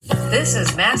This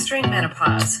is Mastering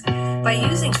Menopause. By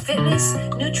using fitness,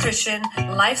 nutrition,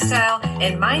 lifestyle,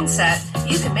 and mindset,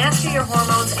 you can master your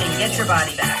hormones and get your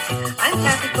body back. I'm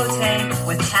Kathy Cote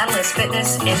with Catalyst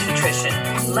Fitness and Nutrition.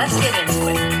 Let's get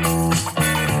into it.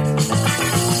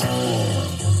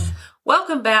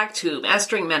 Welcome back to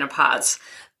Mastering Menopause.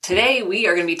 Today, we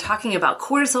are going to be talking about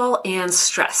cortisol and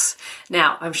stress.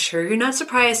 Now, I'm sure you're not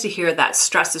surprised to hear that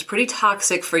stress is pretty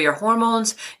toxic for your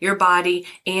hormones, your body,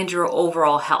 and your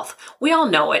overall health. We all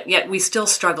know it, yet we still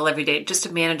struggle every day just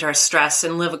to manage our stress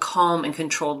and live a calm and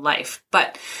controlled life.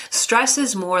 But stress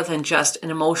is more than just an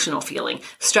emotional feeling.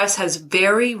 Stress has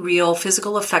very real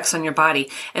physical effects on your body,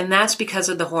 and that's because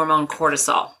of the hormone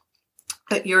cortisol.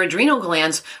 Your adrenal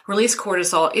glands release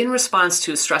cortisol in response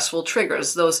to stressful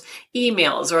triggers, those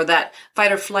emails or that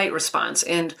fight or flight response,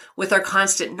 and with our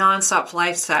constant nonstop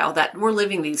lifestyle that we're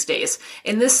living these days.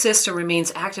 And this system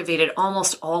remains activated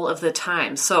almost all of the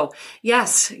time. So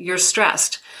yes, you're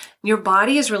stressed. Your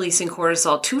body is releasing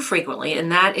cortisol too frequently,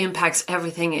 and that impacts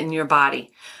everything in your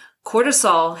body.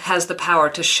 Cortisol has the power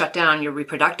to shut down your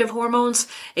reproductive hormones.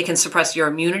 It can suppress your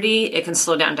immunity. It can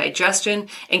slow down digestion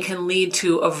and can lead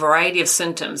to a variety of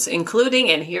symptoms,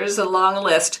 including, and here's a long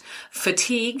list,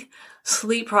 fatigue,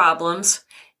 sleep problems,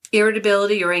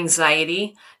 irritability or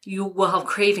anxiety. You will have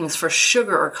cravings for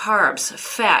sugar or carbs,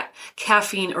 fat,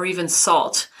 caffeine, or even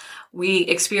salt. We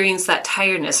experience that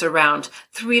tiredness around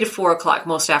 3 to 4 o'clock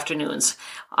most afternoons.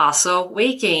 Also,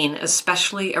 weight gain,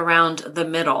 especially around the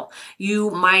middle.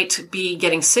 You might be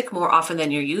getting sick more often than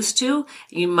you're used to.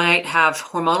 You might have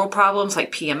hormonal problems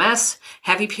like PMS,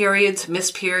 heavy periods,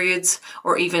 missed periods,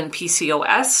 or even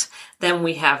PCOS. Then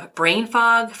we have brain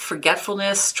fog,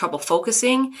 forgetfulness, trouble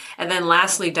focusing, and then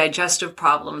lastly, digestive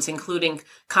problems, including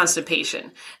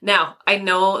constipation. Now, I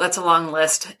know that's a long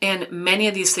list, and many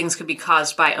of these things could be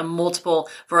caused by a multiple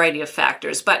variety of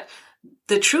factors, but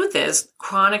the truth is,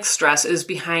 chronic stress is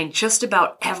behind just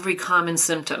about every common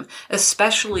symptom,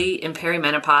 especially in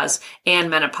perimenopause and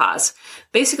menopause.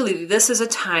 Basically, this is a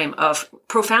time of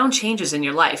profound changes in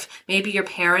your life. Maybe your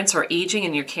parents are aging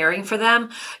and you're caring for them.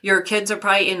 Your kids are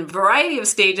probably in a variety of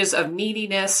stages of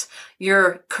neediness.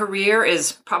 Your career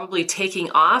is probably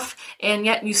taking off, and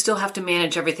yet you still have to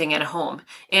manage everything at home.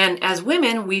 And as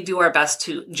women, we do our best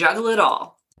to juggle it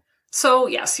all. So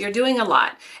yes, you're doing a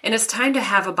lot, and it's time to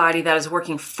have a body that is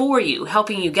working for you,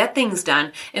 helping you get things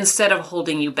done instead of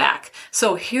holding you back.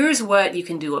 So here's what you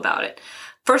can do about it.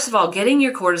 First of all, getting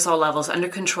your cortisol levels under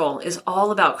control is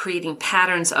all about creating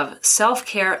patterns of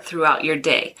self-care throughout your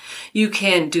day. You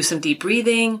can do some deep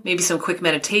breathing, maybe some quick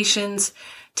meditations,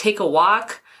 take a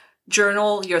walk,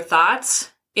 journal your thoughts,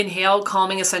 inhale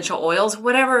calming essential oils,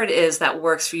 whatever it is that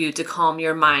works for you to calm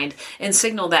your mind and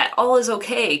signal that all is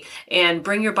okay and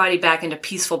bring your body back into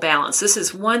peaceful balance. This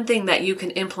is one thing that you can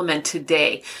implement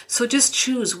today. So just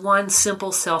choose one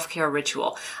simple self-care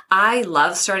ritual. I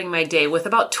love starting my day with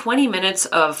about 20 minutes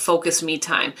of focused me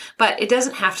time, but it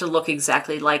doesn't have to look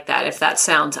exactly like that if that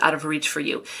sounds out of reach for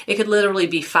you. It could literally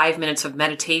be 5 minutes of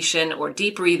meditation or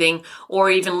deep breathing or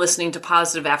even listening to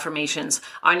positive affirmations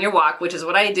on your walk, which is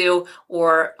what I do,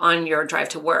 or on your drive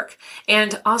to work.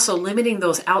 And also limiting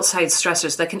those outside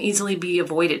stressors that can easily be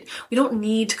avoided. We don't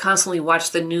need to constantly watch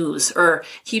the news or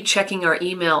keep checking our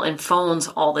email and phones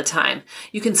all the time.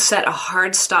 You can set a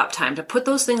hard stop time to put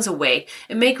those things away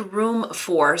and make room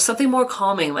for something more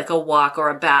calming like a walk or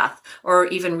a bath or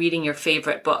even reading your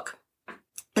favorite book.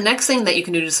 The next thing that you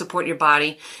can do to support your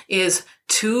body is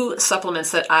 2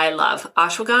 supplements that I love.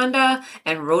 Ashwagandha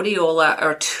and rhodiola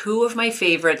are 2 of my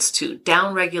favorites to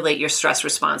downregulate your stress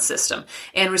response system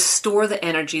and restore the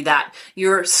energy that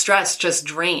your stress just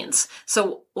drains.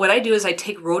 So what I do is I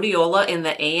take rhodiola in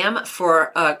the AM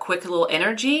for a quick little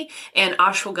energy and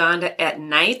ashwagandha at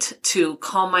night to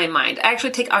calm my mind. I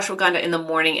actually take ashwagandha in the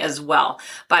morning as well,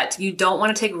 but you don't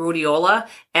want to take rhodiola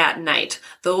at night.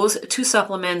 Those 2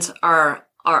 supplements are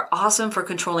awesome for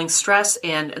controlling stress,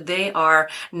 and they are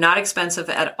not expensive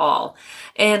at all.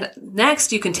 And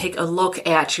next, you can take a look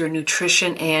at your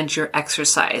nutrition and your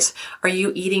exercise. Are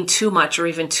you eating too much or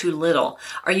even too little?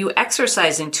 Are you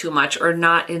exercising too much or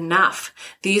not enough?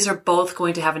 These are both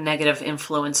going to have a negative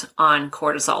influence on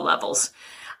cortisol levels.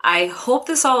 I hope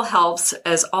this all helps.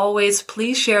 As always,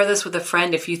 please share this with a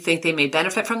friend if you think they may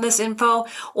benefit from this info,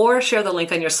 or share the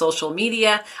link on your social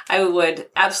media. I would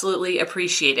absolutely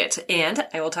appreciate it. And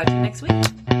I will talk to you next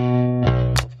week.